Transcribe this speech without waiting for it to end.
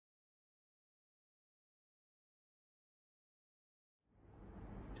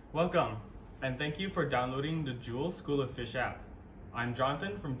Welcome, and thank you for downloading the Jules School of Fish app. I'm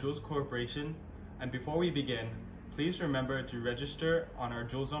Jonathan from Jules Corporation, and before we begin, please remember to register on our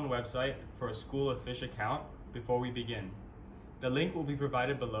Jules Zone website for a School of Fish account before we begin. The link will be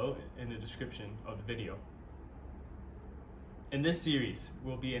provided below in the description of the video. In this series,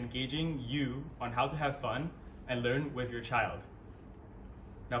 we'll be engaging you on how to have fun and learn with your child.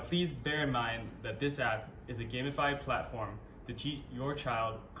 Now please bear in mind that this app is a gamified platform to teach your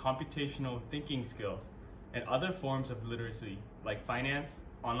child computational thinking skills and other forms of literacy like finance,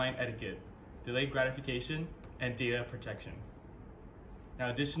 online etiquette, delayed gratification, and data protection.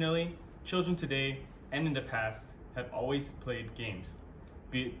 Now additionally, children today and in the past have always played games,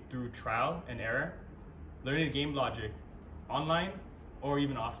 be it through trial and error, learning game logic, online or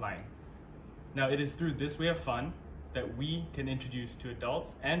even offline. Now it is through this way of fun that we can introduce to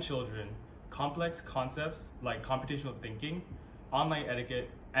adults and children complex concepts like computational thinking, online etiquette,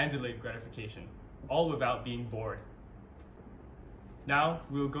 and delayed gratification, all without being bored. Now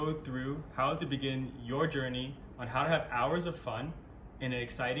we'll go through how to begin your journey on how to have hours of fun in an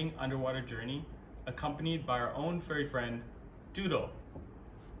exciting underwater journey accompanied by our own furry friend, Doodle.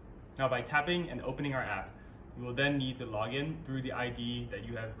 Now by tapping and opening our app, you will then need to log in through the ID that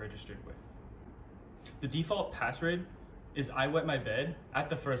you have registered with. The default password is I wet my bed at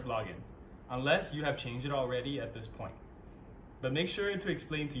the first login, unless you have changed it already at this point. But make sure to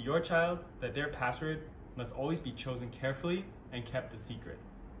explain to your child that their password must always be chosen carefully and kept a secret.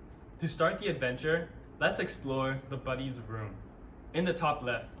 To start the adventure, let's explore the buddy's room. In the top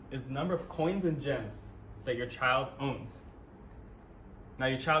left is the number of coins and gems that your child owns. Now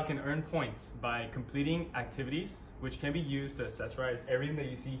your child can earn points by completing activities which can be used to accessorize everything that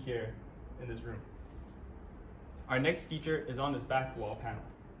you see here in this room. Our next feature is on this back wall panel.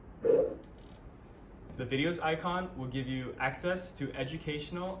 The videos icon will give you access to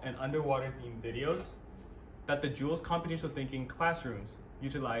educational and underwater themed videos that the Jules Computational Thinking classrooms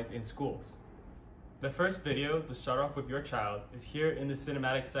utilize in schools. The first video to start off with your child is here in the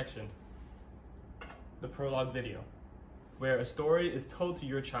cinematic section, the prologue video, where a story is told to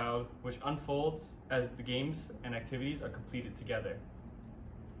your child which unfolds as the games and activities are completed together.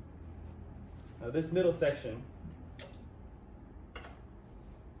 Now this middle section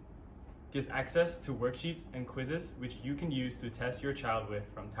gives access to worksheets and quizzes which you can use to test your child with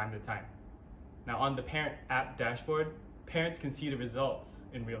from time to time. Now on the parent app dashboard, parents can see the results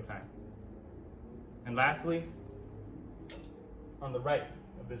in real time. And lastly, on the right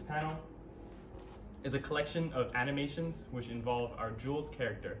of this panel is a collection of animations which involve our Jules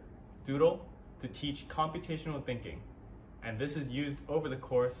character, Doodle, to teach computational thinking. And this is used over the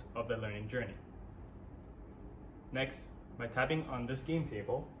course of the learning journey. Next, by tapping on this game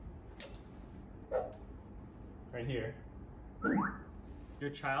table, right here, your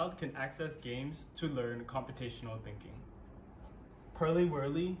child can access games to learn computational thinking. Pearly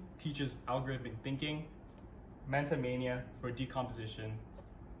Whirly teaches algorithmic thinking, Manta Mania for decomposition,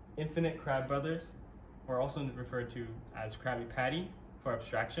 Infinite Crab Brothers, or also referred to as Krabby Patty for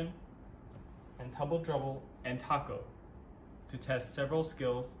abstraction, and Tubble Trouble and Taco to test several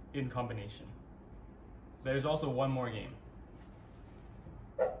skills in combination. There's also one more game,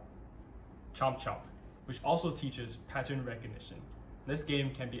 Chomp Chomp, which also teaches pattern recognition. This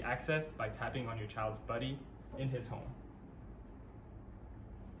game can be accessed by tapping on your child's buddy in his home.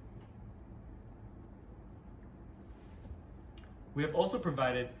 We have also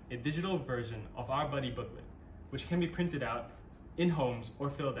provided a digital version of our buddy booklet, which can be printed out in homes or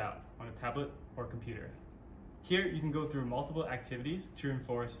filled out on a tablet or computer. Here you can go through multiple activities to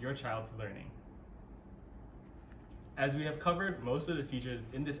reinforce your child's learning. As we have covered most of the features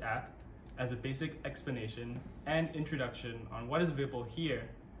in this app as a basic explanation and introduction on what is available here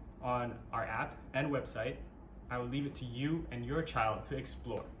on our app and website, I will leave it to you and your child to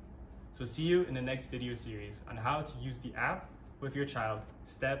explore. So see you in the next video series on how to use the app with your child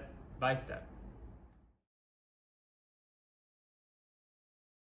step by step.